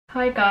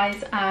Hi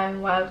guys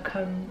and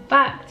welcome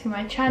back to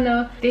my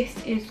channel.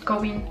 This is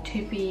going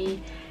to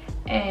be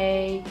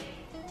a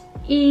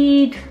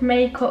Eid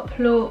makeup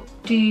look.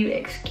 Do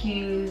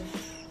excuse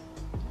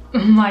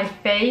my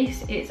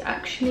face. It's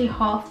actually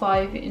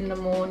 5:30 in the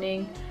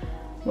morning.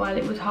 While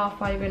it was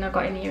 5:30 when I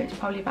got in here, it's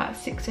probably about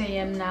 6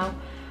 AM now.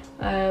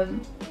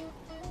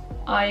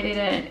 I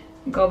didn't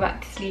go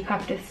back to sleep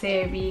after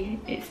Sehri.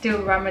 It's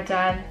still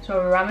Ramadan,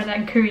 so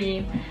Ramadan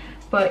Kareem.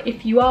 But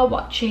if you are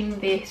watching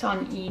this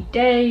on Eid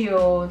day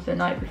or the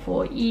night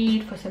before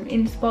Eid for some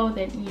inspo,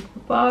 then Eid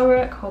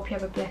Mubarak. Hope you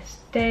have a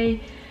blessed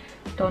day.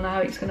 Don't know how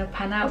it's going to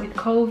pan out with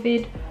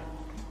COVID,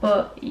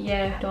 but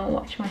yeah, don't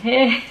watch my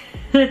hair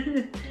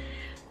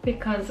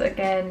because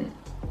again,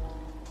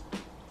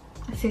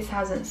 sis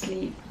hasn't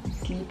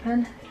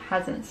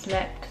hasn't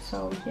slept.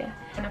 So yeah,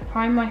 I'm gonna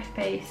prime my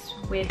face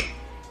with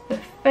the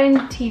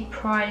Fenty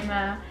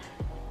primer,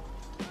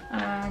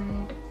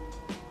 and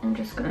I'm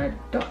just gonna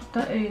dot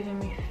that over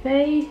my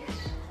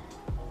face.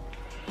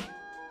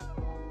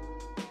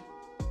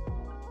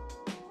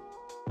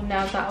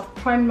 Now that I've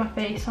primed my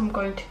face, I'm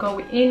going to go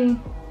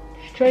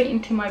straight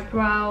into my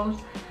brows.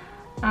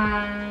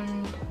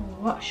 And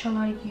what shall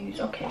I use?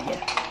 Okay, yeah.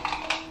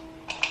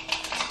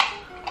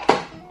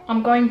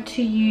 I'm going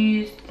to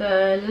use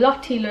the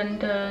Lottie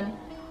London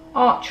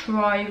Arch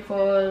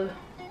Rival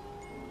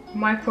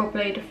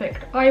Microblade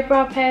Effect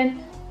eyebrow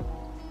pen.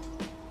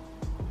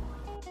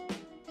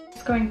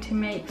 Going to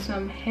make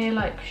some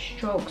hair-like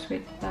strokes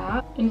with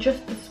that in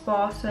just the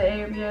sparser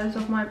areas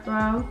of my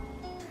brow.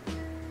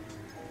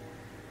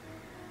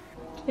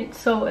 It's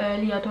so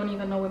early, I don't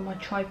even know where my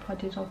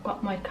tripod is. I've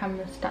got my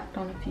camera stacked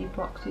on a few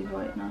boxes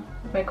right now.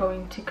 We're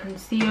going to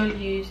conceal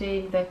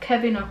using the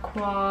Kevyn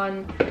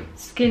Aucoin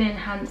Skin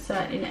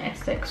Enhancer in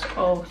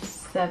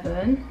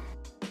SX07.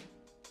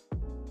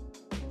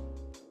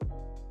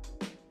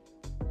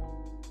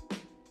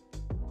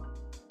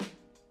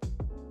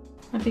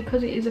 And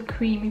because it is a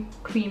creamy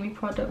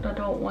product, I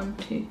don't want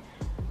to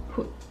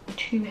put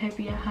too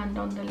heavy a hand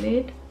on the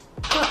lid.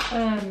 Got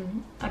a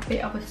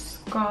bit of a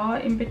scar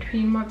in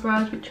between my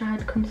brows, which I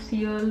had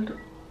concealed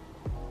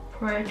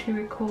prior to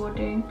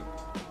recording,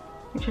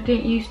 which I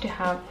didn't used to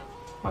have.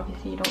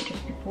 Obviously you don't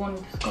just be born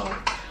with a scar.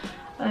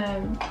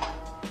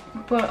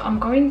 But I'm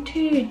going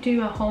to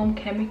do a home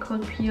chemical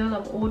peel.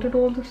 I've ordered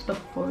all the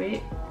stuff for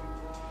it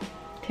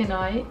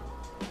tonight.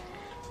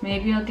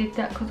 Maybe I did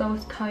that because I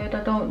was tired,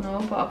 I don't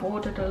know, but I've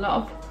ordered a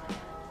lot of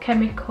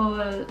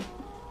chemical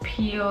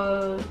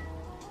peel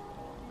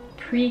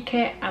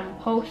pre-care and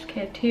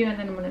post-care too, and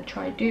then I'm going to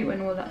try do it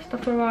when all that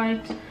stuff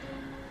arrives,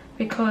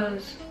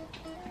 because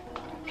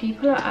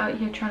people are out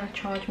here trying to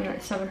charge me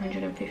like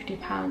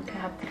 £750 to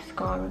have the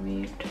scar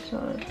removed.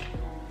 So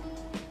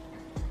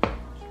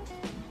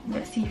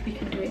let's see if we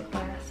can do it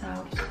by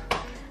ourselves.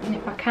 And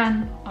if I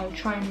can, I'll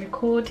try and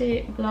record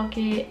it, vlog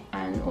it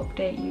and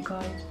update you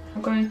guys.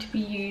 I'm going to be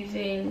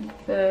using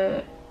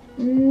the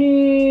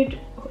Nude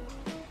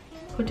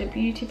Huda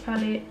Beauty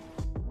Palette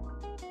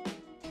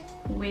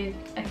with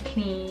a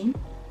clean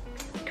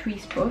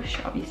crease brush.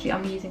 Obviously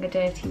I'm using a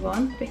dirty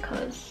one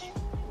because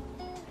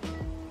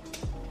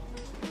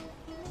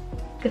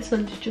the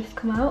sun's just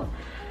come out.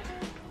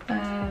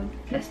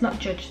 Let's not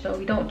judge though,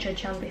 we don't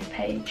judge on this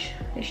page,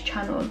 this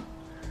channel.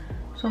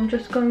 So I'm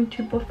just going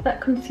to buff that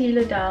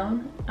concealer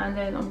down, and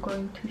then I'm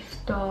going to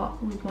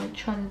start with my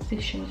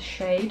transition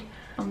shade.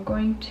 I'm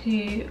going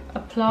to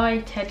apply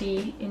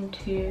Teddy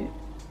into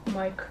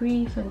my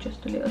crease and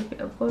just a little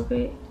bit above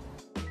it,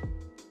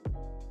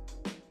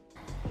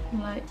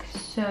 like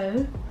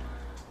so.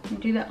 And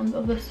do that on the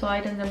other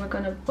side, and then we're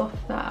going to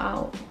buff that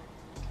out.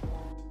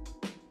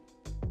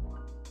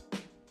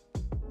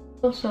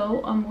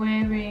 Also, I'm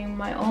wearing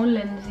my own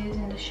lenses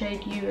in the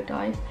shade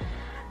Iridite.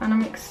 And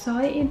I'm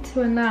excited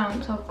to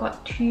announce I've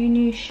got 2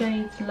 new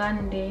shades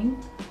landing.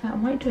 I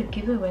might do a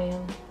giveaway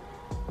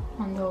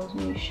on those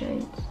new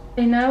shades.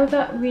 So now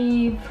that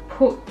we've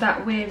put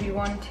that where we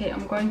want it,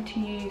 I'm going to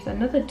use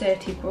another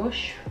dirty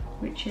brush,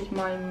 which is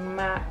my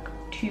MAC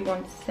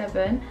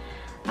 217.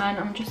 And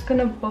I'm just going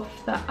to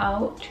buff that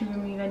out to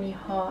remove any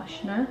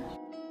harshness.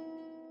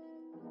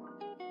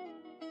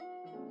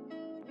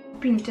 I've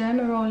been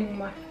derma rolling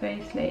my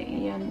face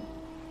lately, and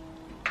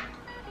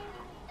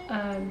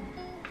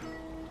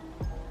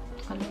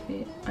I love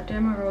it. I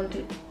derma rolled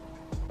it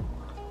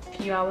a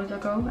few hours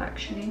ago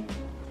actually.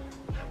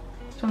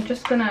 So I'm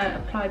just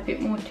gonna apply a bit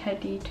more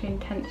Teddy to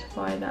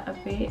intensify that a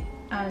bit,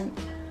 and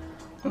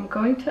I'm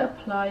going to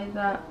apply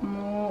that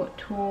more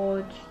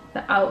towards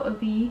the outer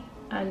V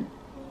and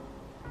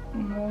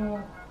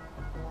more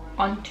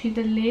onto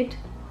the lid.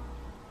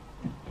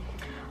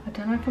 I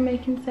don't know if I'm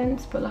making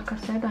sense, but like I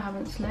said, I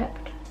haven't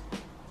slept.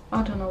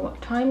 I don't know what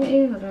time it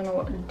is, I don't know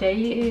what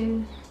day it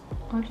is.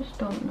 I just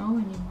don't know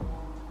anymore.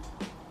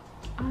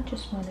 I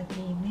just want to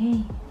be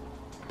me.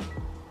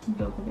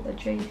 Love a bit of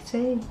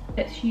JC.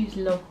 Let's use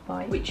Love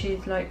Bite, which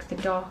is like the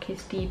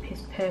darkest,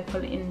 deepest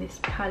purple in this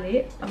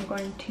palette. I'm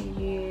going to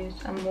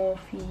use a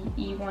Morphe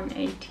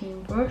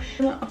E118 brush.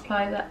 I'm going to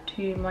apply that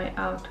to my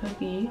outer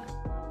V.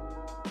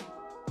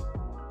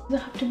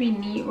 doesn't have to be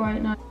neat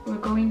right now. We're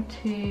going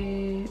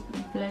to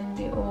blend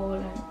it all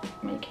and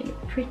make it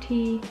look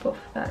pretty, buff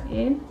that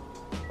in.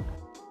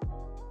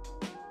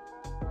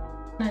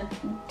 I'm gonna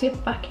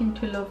dip back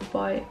into Love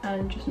Bite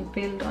and just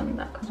build on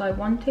that because I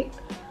want it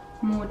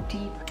more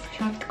deep.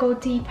 Should I have to go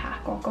deeper?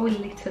 I'll go a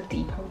little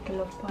deeper with the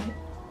Love Bite.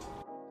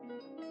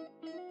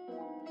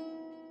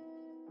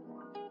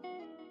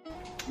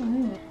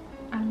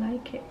 I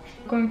like it.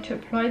 I'm going to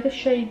apply the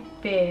shade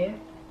Bare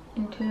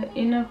into the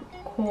inner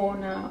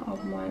corner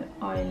of my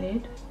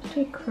eyelid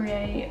to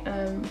create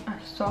a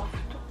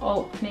soft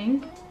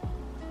opening.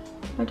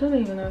 I don't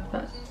even know if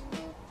that's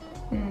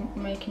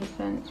making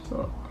sense,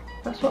 but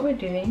that's what we're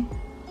doing.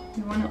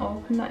 We want to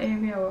open that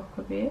area up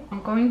a bit.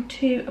 I'm going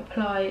to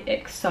apply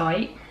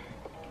Excite,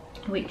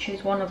 which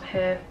is one of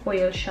her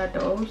foil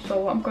shadows. So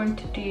what I'm going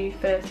to do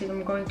first is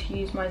I'm going to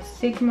use my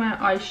Sigma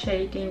Eye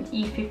Shading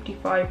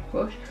E55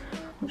 brush.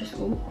 I'm just,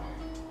 oh,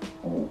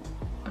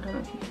 I don't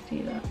know if you can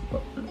see that,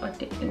 but I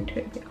dipped into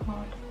it a bit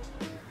hard.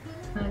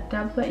 And I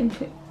dab that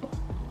into it. Oh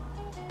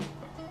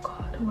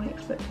God, I wasn't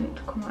expecting it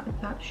to come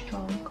out that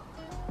strong.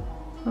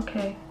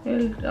 Okay,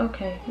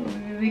 okay,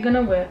 we're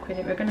gonna work with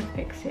it. We're gonna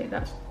fix it.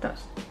 That's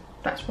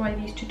why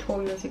these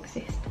tutorials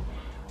exist,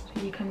 so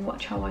you can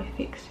watch how I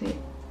fix it.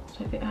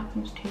 So if it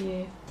happens to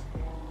you,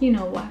 you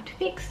know how to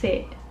fix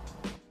it.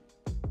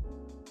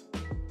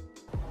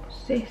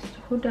 Sis,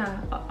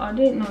 Huda, I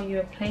didn't know you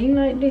were playing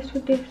like this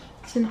with this.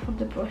 It's enough of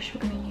the brush.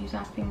 We're going to use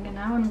our finger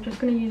now, and I'm just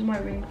going to use my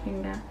ring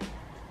finger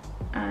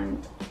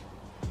and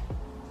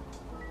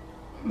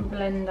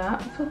blend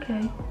that. It's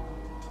okay.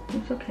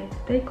 It's okay.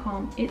 Stay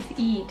calm. It's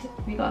Eid.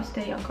 We gotta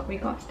stay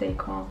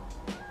calm.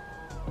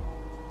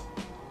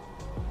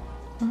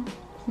 Oh,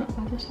 it's not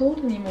bad at all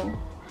anymore.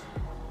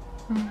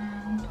 And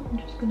I'm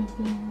just going to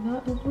blend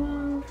that as well.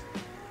 I'm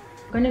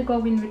going to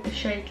go in with the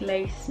shade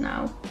Lace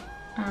now.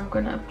 And I'm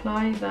going to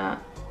apply that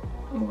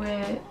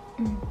where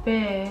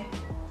Bare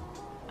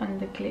and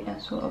the glitter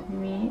sort of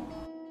meet.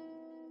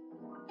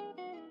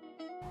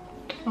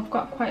 I've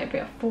got quite a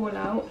bit of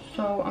fallout,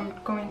 so I'm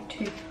going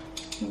to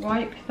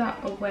wipe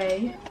that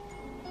away.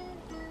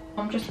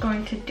 I'm just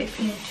going to dip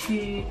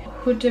into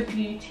Huda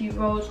Beauty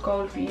Rose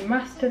Gold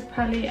Remastered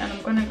palette, and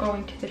I'm going to go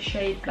into the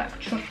shade Black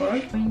Truffle.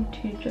 I'm going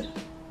to just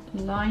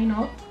line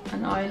up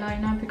an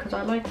eyeliner because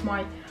I like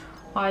my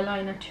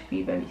eyeliner to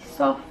be very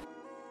soft.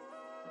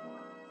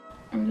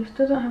 And this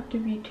doesn't have to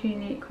be too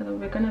neat because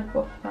we're going to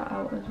buff that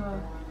out as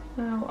well.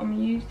 Now I'm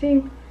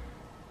using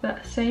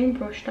that same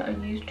brush that I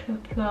used to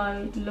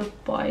apply Love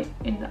Bite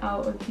in the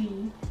outer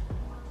V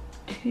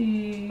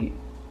to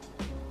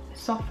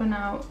soften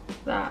out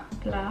that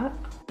black.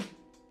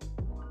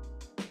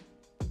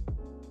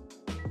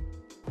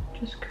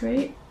 Just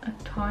create a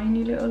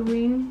tiny little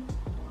wing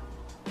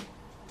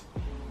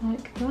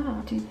like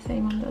that. Do the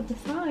same on the other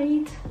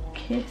side.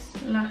 Kiss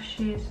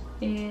Lashes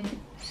in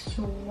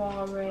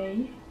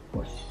Soiree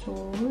or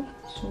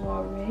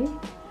Soiree.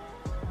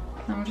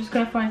 I'm just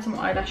going to find some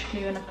eyelash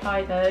glue and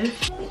apply those.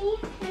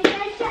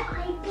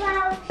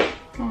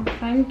 Oh,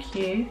 thank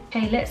you.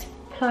 Okay, let's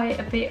apply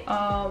a bit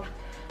of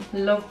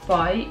Love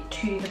Bite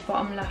to the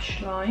bottom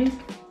lash line.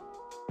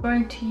 I'm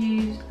going to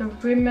use the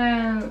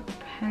Rimmel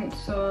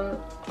pencil,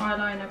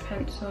 eyeliner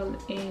pencil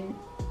in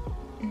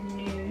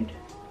Nude.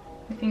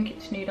 I think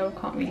it's Nude. I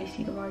can't really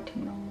see the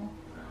writing no more.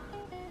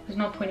 There's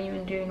no point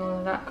even doing all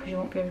of that because you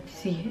won't be able to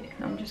see it.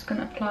 I'm just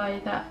going to apply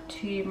that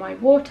to my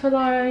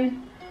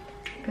waterline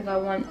because I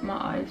want my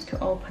eyes to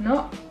open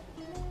up.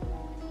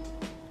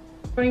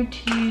 I'm going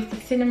to use the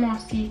Cinema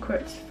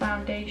Secrets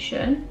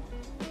foundation.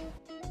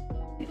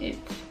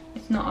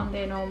 It's not on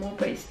there normal,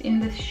 but it's in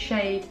the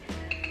shade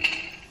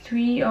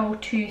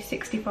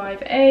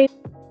 30265A.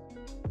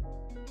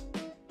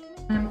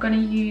 And I'm going to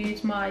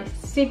use my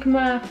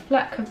Sigma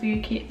Flat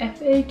Kabuki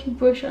F80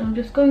 brush, and I'm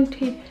just going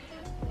to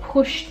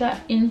push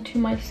that into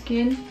my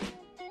skin.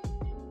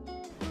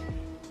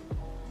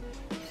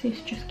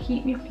 Sis, just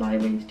keep your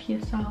flyaways to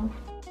yourself.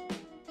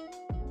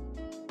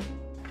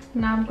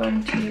 Now I'm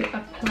going to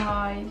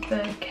apply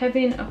the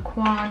Kevyn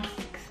Aucoin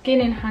Skin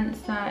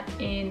Enhancer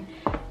in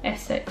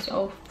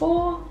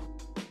SX04.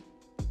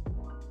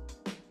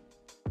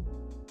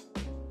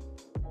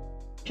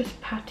 Just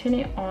patting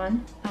it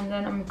on, and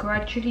then I'm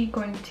gradually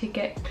going to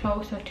get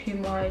closer to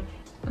my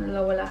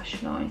lower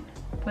lash line,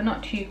 but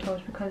not too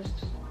close because,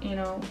 you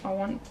know, I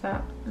want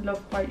that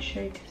Love Bite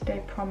shade to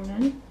stay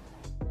prominent.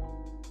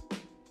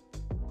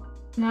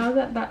 Now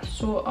that that's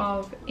sort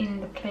of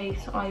in the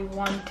place I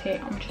want it,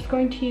 I'm just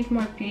going to use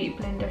my beauty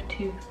blender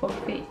to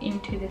buff it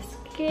into the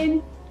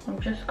skin. I'm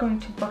just going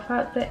to buff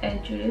out the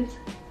edges,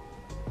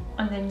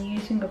 and then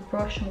using a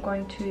brush I'm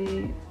going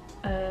to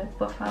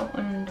buff out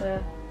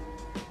under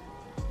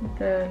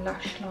the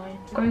lash line.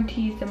 I'm going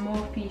to use the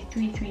Morphe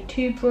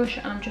 332 brush,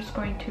 and I'm just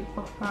going to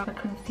buff out the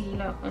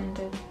concealer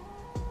under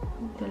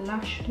the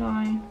lash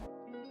line.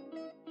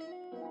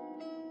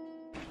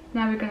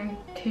 Now we're going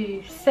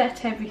to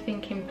set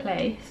everything in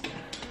place.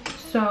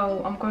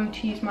 So I'm going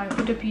to use my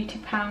Huda Beauty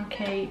Pound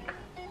Cake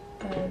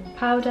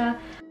powder.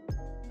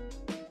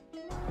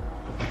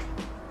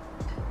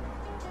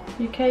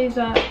 Okay, is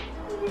that?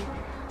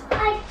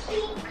 I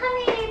keep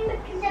coming in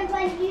because I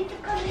want you to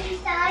come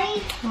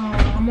inside.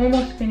 Oh, I'm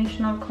almost finished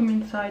now. Come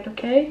inside,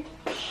 okay?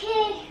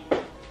 Okay.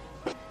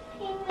 Hey,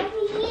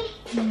 Mommy.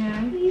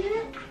 Yeah. You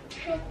look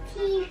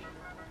pretty.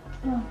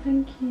 Oh,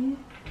 thank you.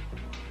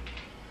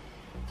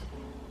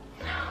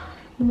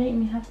 You make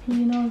me happy,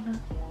 you know that.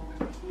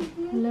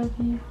 I love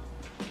you.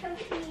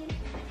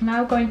 I'm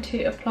now going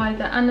to apply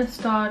the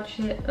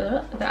Anastasia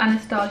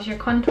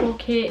contour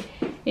kit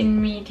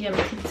in medium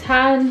to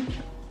tan.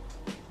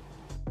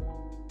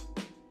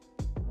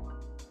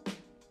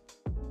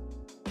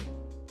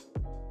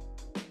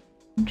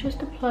 I'm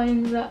just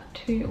applying that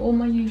to all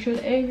my usual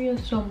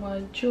areas, so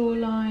my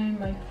jawline,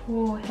 my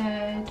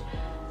forehead,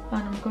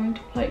 and I'm going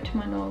to apply it to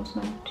my nose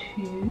now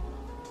too.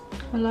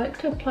 I like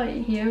to apply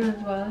it here as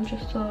well,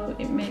 just so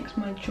it makes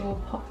my jaw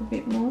pop a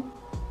bit more.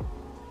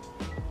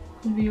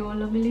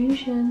 Viola of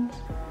Illusions.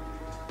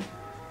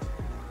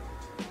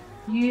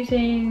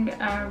 Using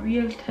a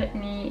Real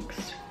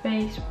Techniques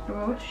face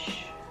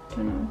brush,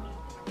 don't know,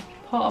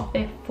 part of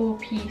their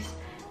 4-piece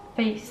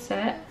face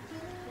set.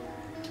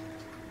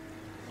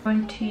 I'm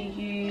going to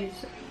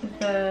use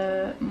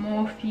the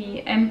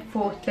Morphe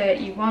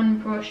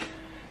M431 brush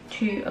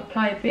to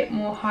apply a bit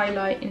more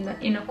highlight in the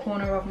inner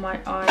corner of my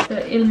eye.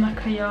 The Il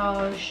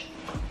Maquillage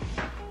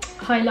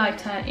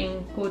highlighter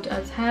in Good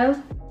as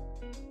Hell.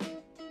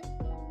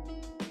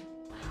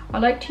 I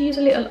like to use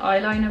a little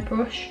eyeliner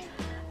brush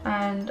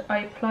and I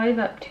apply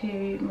that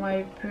to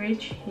my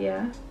bridge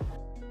here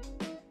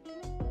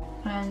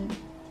and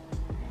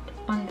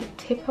on the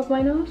tip of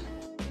my nose,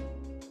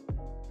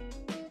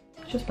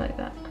 just like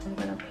that. I'm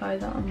going to apply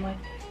that on my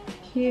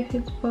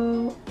Cupid's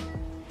bow.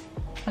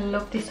 I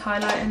love this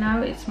highlighter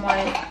now. It's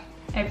my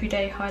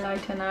everyday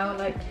highlighter now.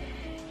 Like,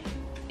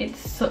 it's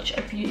such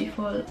a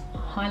beautiful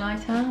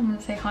highlighter. I'm going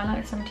to say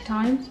highlighter 70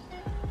 times.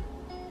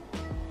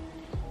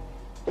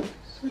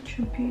 Such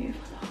a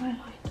beautiful highlighter.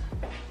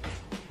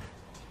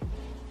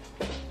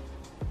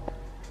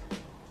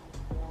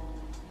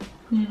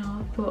 You know,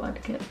 I thought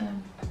I'd get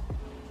an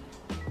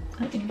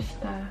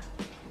Insta,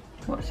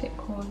 what's it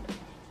called?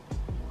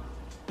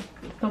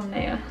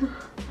 Thumbnail.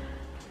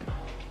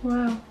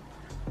 Wow.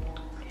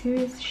 Who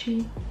is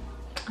she?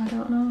 I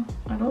don't know.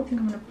 I don't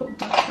think I'm going to put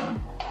blush on.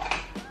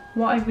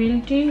 What I will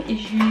do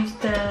is use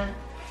the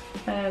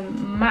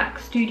MAC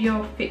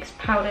Studio Fix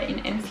powder in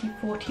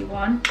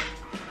MC41,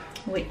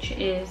 which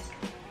is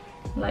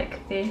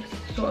like this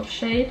sort of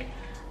shade,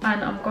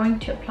 and I'm going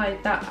to apply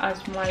that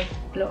as my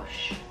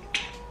blush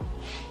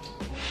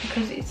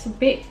because it's a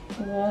bit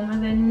warmer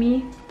than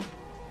me.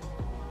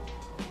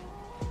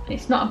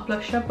 It's not a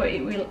blusher, but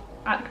it will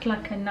act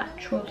like a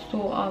natural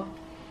sort of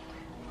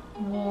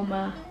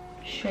warmer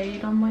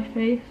shade on my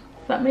face.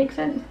 Does that make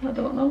sense? I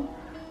don't know.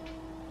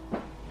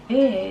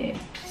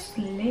 Lips.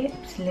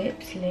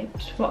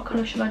 What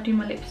colour should I do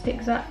my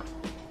lipsticks at?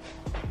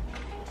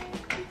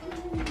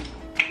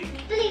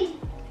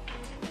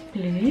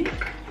 Blue?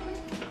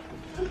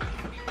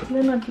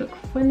 Then I'd look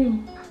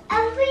funny.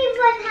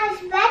 Everyone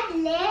has red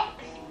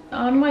lips.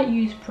 I might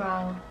use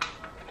brown.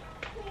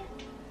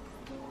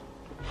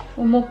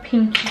 Or more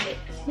pinky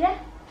lips, yeah?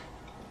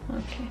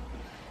 Okay.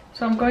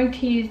 So I'm going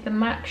to use the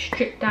MAC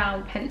Strip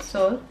Down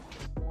pencil.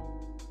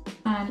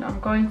 And I'm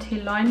going to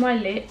line my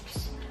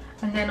lips.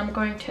 And then I'm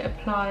going to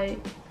apply,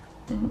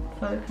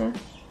 focus.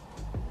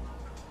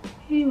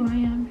 Here I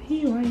am,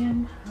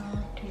 how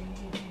do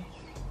you do?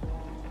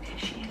 There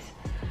she is.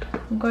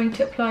 I'm going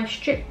to apply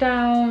Strip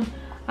Down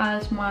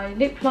as my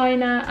lip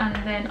liner, and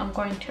then I'm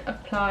going to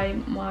apply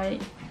my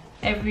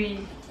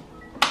every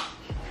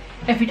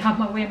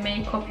time I wear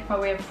makeup, if I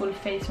wear full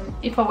face, and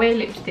if I wear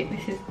lipstick,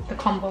 this is the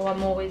combo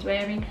I'm always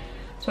wearing.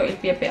 So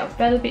it'll be a bit of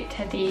Velvet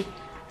Teddy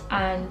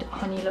and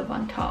Honey Love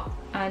on top,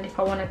 and if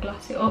I want to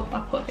gloss it up,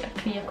 I put a bit of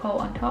clear coat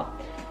on top,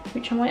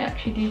 which I might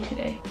actually do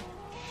today.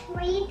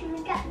 What are you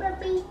doing that,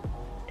 Bubby?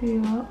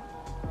 Do what?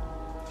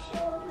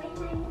 Show me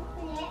my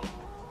lip.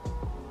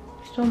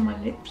 So my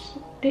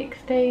lipstick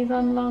stays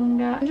on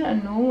longer. It's not a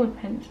normal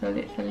pencil,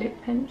 it's a lip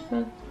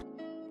pencil.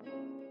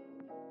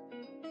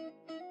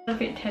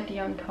 Velvet Teddy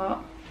on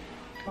top.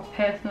 My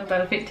personal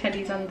Velvet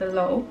Teddy's on the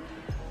low.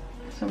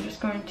 So I'm just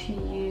going to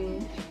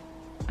use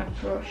a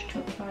brush to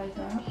apply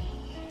that.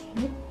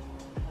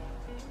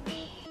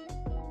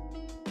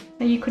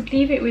 Now you could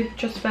leave it with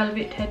just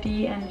Velvet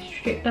Teddy and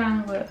Strip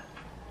Down, but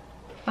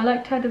I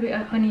like to add a bit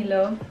of Honey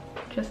Love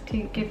just to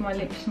give my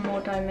lips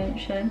more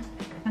dimension.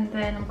 And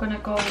then I'm going to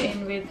go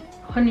in with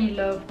Honey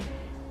Love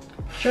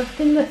just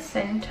in the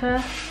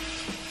centre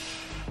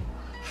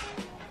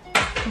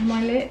of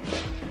my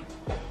lips,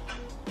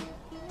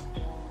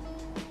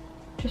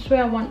 just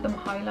where I want them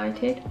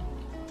highlighted.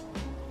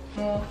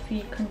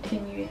 Morphe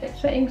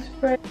Continuous Setting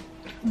Spray,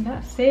 and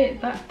that's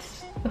it.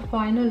 That's the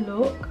final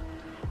look.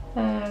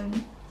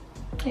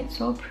 It's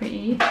so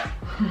pretty.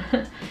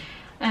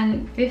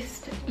 And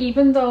this,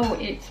 even though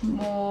it's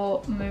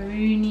more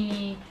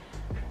maroony,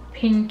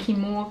 pinky,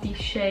 more of these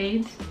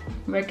shades,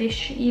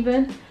 reddish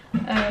even,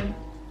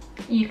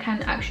 You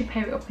can actually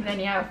pair it up with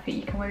any outfit.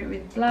 You can wear it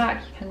with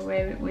black, you can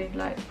wear it with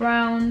like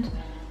browns.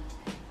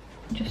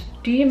 Just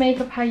do your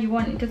makeup how you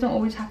want. It doesn't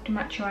always have to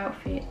match your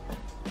outfit.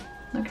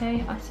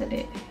 Okay, I said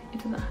it. It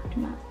doesn't have to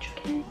match,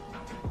 okay?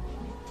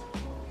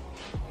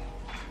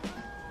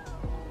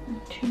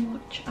 Not too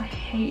much. I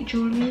hate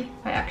jewellery.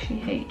 I actually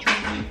hate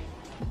jewellery.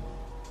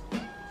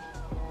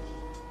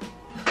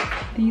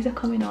 These are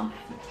coming off.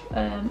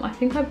 I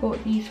think I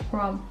bought these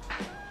from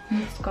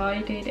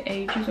Misguided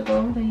ages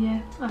ago. So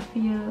yeah, I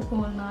feel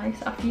all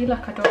nice. I feel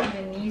like I don't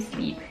even need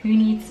sleep. Who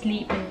needs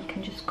sleep when you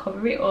can just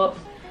cover it up,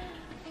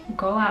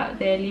 go out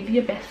there, live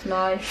your best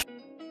life.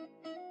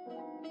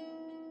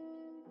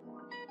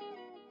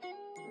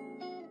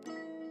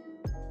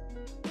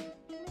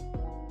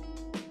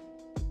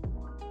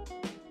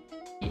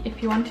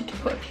 If you wanted to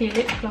put a clear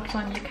lip gloss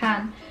on, you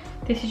can.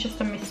 This is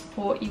just a Miss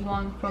Sporty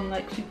one from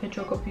like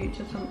Superdrug or Boots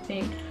or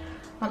something.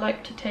 I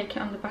like to take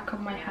it on the back of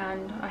my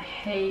hand. I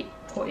hate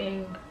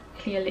putting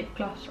clear lip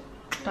gloss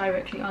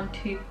directly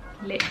onto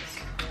lips.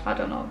 I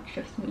don't know, it's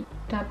just me.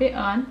 Dab it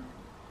on.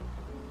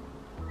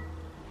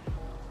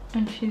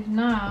 And she's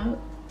now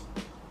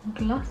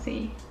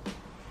glossy.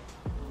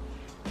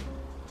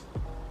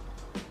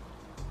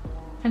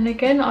 And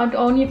again, I'd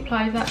only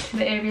apply that to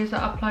the areas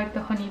that I applied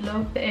the Honey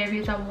Love, the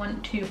areas I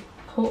want to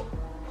pop.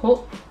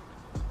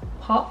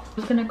 I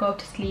was gonna go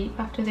to sleep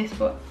after this,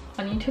 but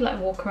I need to like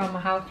walk around my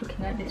house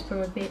looking at this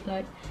for a bit.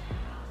 Like,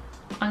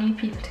 I need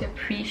people to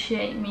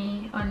appreciate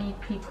me. I need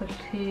people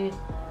to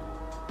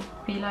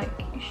be like,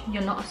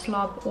 you're not a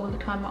slob all the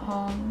time at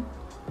home.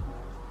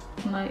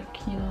 Like,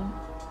 you know,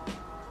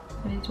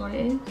 it is what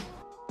it is.